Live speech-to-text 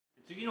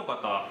次の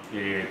方、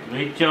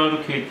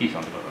HRKT さ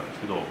んって方なんです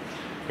け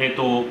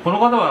ど、この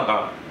方はなん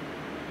か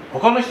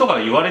他の人か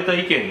ら言われた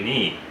意見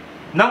に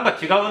なんか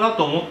違うな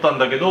と思ったん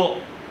だけど、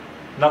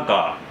なん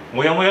か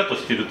モヤモヤと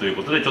しているという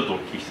ことでちょっとお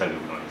聞きしたいとい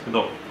うことなんですけ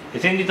ど、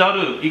先日あ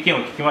る意見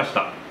を聞きまし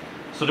た。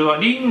それは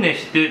輪廻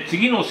して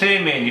次の生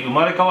命に生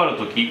まれ変わる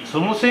とき、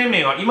その生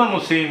命は今の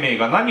生命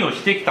が何を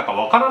してきたか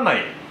わからない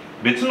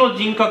別の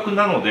人格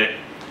なので、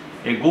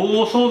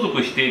業を相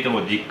続していて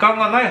も実感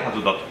がないは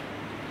ずだと。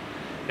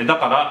だ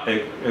から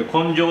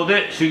根性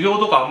で修行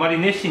とかあまり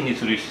熱心に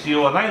する必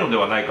要はないので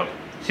はないかと。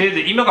せい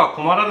ぜい今が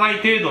困らない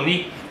程度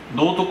に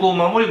道徳を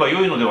守れば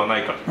よいのではな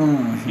いかとい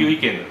う意見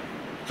で、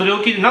それ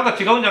を聞いてなんか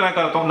違うんじゃない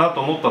かな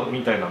と思った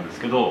みたいなんです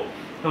けど、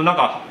でもなん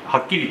かは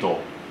っきりと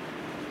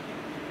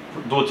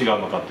どう違う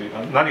のかという、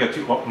何が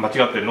間違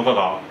っているのか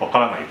がわか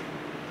らない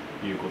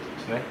ということ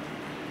ですね。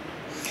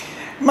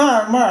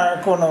まあ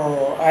こ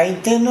の相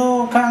手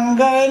の考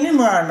えに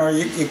も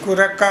いく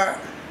らか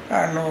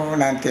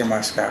なんて言い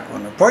ますか、こ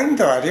のポイン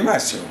トはありま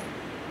すよ。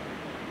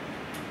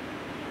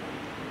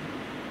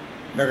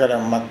だから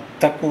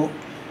全く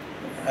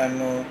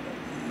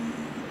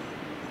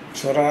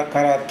空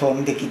から飛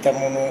んできた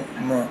もの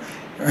も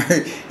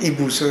異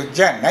物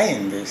じゃない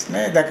んです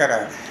ね。だか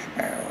ら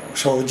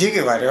正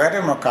直我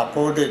々も過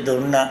去で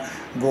どんな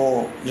業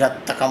をや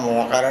ったかも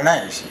わから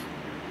ないし、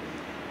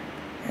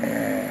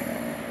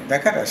だ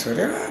からそ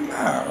れは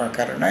まあわ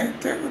からない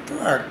というこ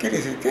とははっきり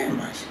してい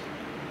ます。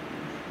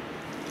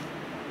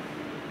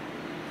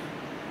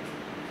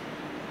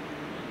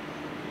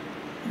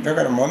だ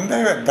から問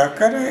題はだ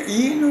から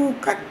いいの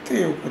かって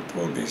いうこ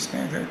とです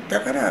ね。だ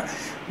から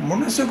も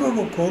のすご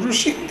く苦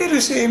しんで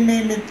る生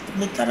命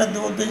見たら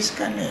どうです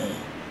かね。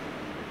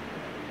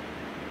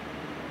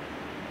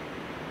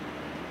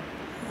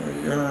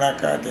世の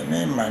中で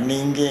ね、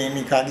人間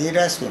に限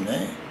らず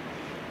ね、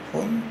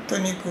本当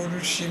に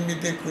苦しみ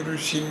で苦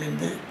しみ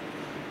で、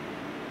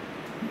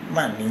日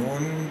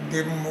本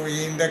でも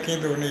いいんだけ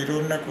どね、い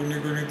ろんな国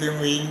々で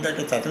もいいんだ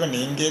けど、例えば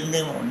人間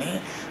でもね、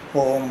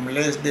ホーム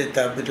レスで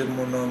食べる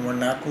ものも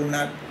なく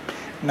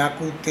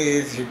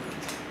て、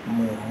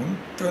もう本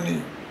当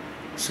に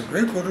すご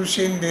い苦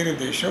しんでる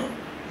でしょ。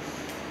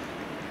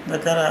だ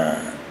から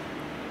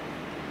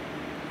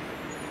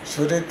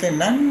それって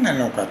何な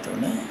のかと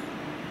ね、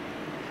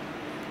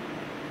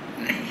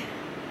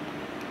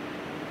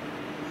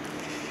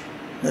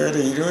だから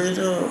いろい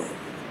ろ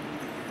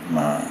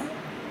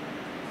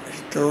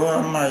人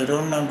はい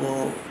ろんな遭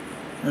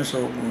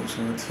遇す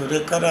る。そ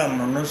れから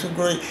ものす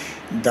ごい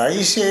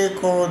大成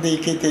功で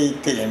生きてい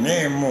て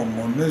ね、も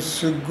の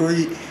すご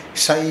い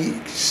財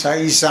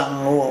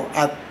産を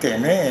あって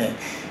ね、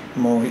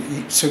もう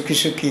月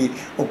々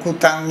億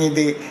単位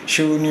で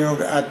収入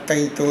があった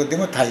人で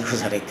も逮捕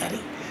された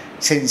り、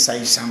戦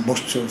財産没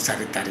収さ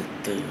れたりっ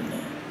ていうね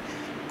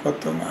こ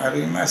ともあ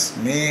りま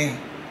すね。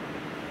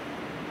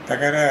だ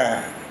か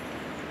ら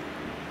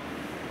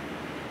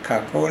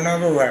過去の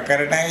分わか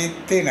らないっ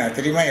ていうのは当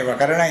たり前わ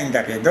からないん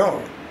だけど、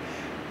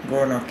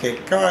業の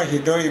結果はひ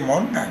どいも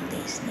んなんで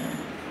すね。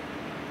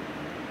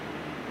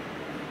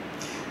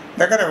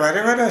だから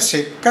我々は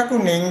せっかく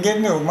人間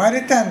に生ま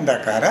れたんだ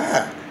か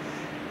ら、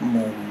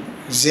もう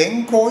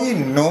善行為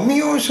の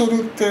みをす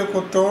るっていう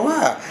こと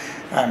は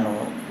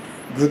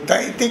具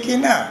体的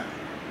な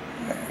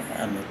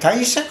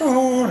対策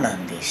法な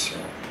んですよ。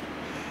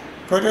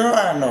これ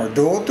は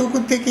道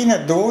徳的な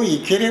どう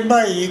生きれ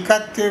ばいいか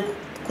っていう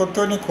こ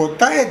とに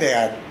答えで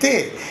あっ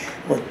て、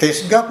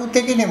哲学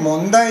的に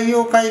問題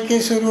を解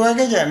決するわ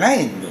けじゃな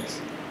いんで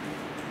す。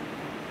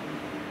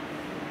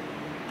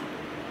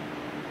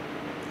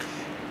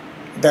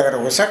だから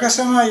お釈迦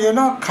様は言う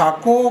のは、過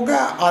去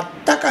があっ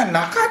たか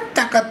なかっ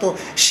たかと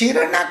知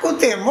らなく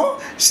ても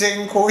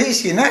善行為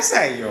しな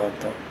さいよ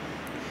と。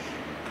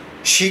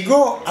死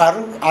後あ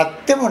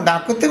っても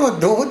なくても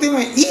どうでも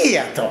いい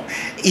やと。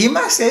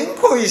今善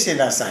行為し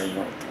なさい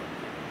よと。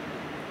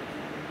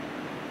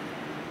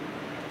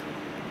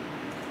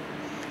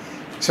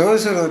そう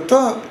する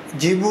と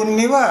自分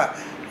には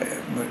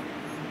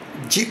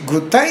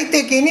具体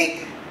的に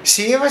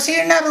幸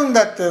せになるん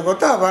だというこ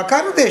とは分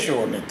かるでし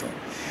ょうねと。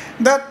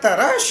だった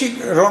ら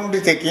論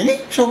理的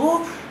にそこ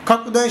を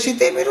拡大し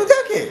てみるだ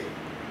け、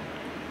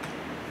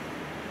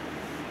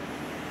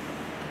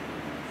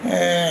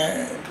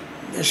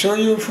そう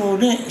いうふう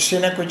にし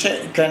なくちゃ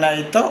いけな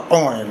いと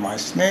思いま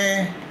す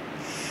ね。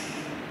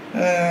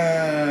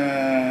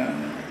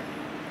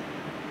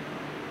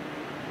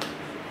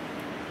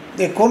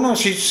でこの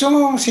質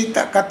問し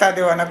た方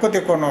ではなく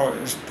て、この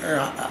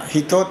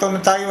人との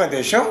対話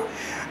でしょ。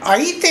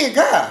相手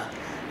が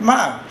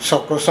そ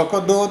こそこ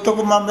道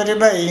徳守れ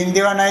ばいいん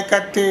ではないか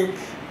っていう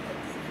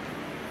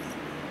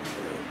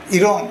異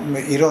論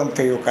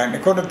というかね、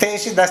この提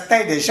示出した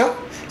いでしょ。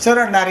そ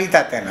れは成り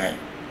立てない。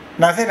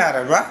なぜな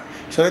らば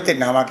それって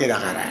怠けだ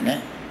から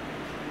ね。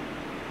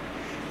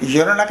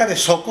世の中で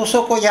そこ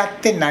そこやっ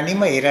て何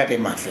も得られ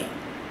ません。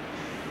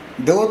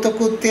道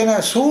徳っていうの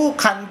はそう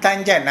簡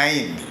単じゃな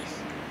いんです。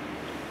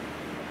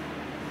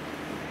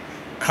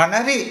か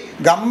なり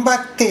頑張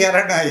ってや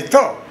らないと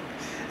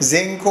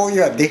善行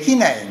為はでき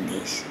ないん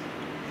です。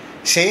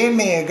生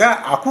命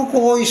が悪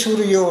行為す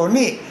るよう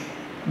に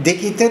で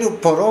きてる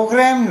プログ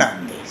ラムな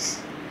んで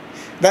す。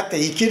だって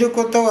生きる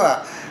こと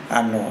は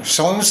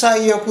存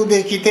在欲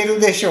で生きてる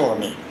でしょう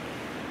に。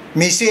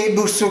未生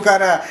物か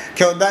ら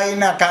巨大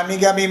な神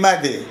々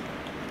まで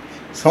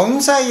存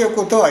在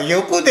欲とは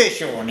欲で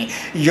しょうに。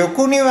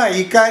欲には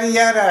怒り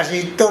やら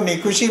嫉妬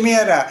憎しみ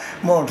やら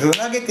もうつ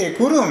なげて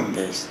くるん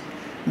です。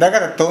だか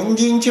ら貪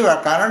嗔痴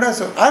は必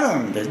ずある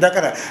んです。だ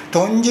から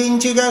貪嗔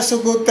痴が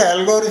作ったア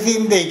ルゴリズ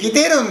ムで生き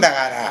てるんだか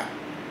ら、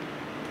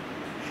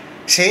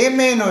生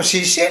命の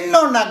視線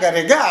の流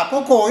れが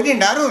悪行為に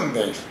なるん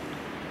です。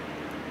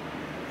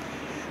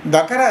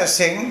だから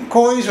善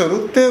行為す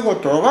るっていうこ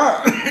と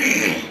は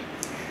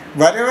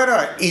我々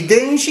は遺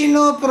伝子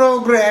のプ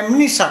ログラム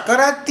に逆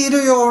らってい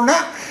るような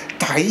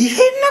大変な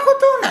こ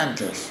となん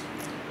です。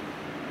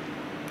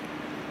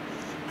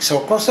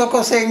そこそ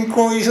こ善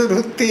行為する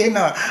っていう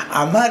のは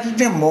あまり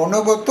に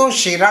物事を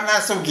知らな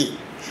さ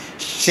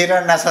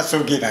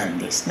すぎなん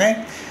です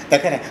ね。だ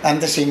からあん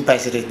た心配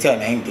する必要は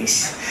ないんで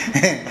す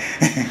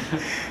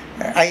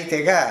相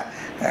手が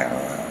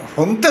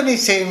本当に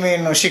生命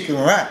の仕組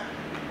みは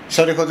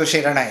それほど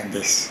知らないん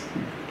です。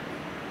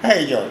は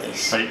い、以上で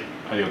す。はい、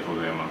ありがとう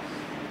ございます。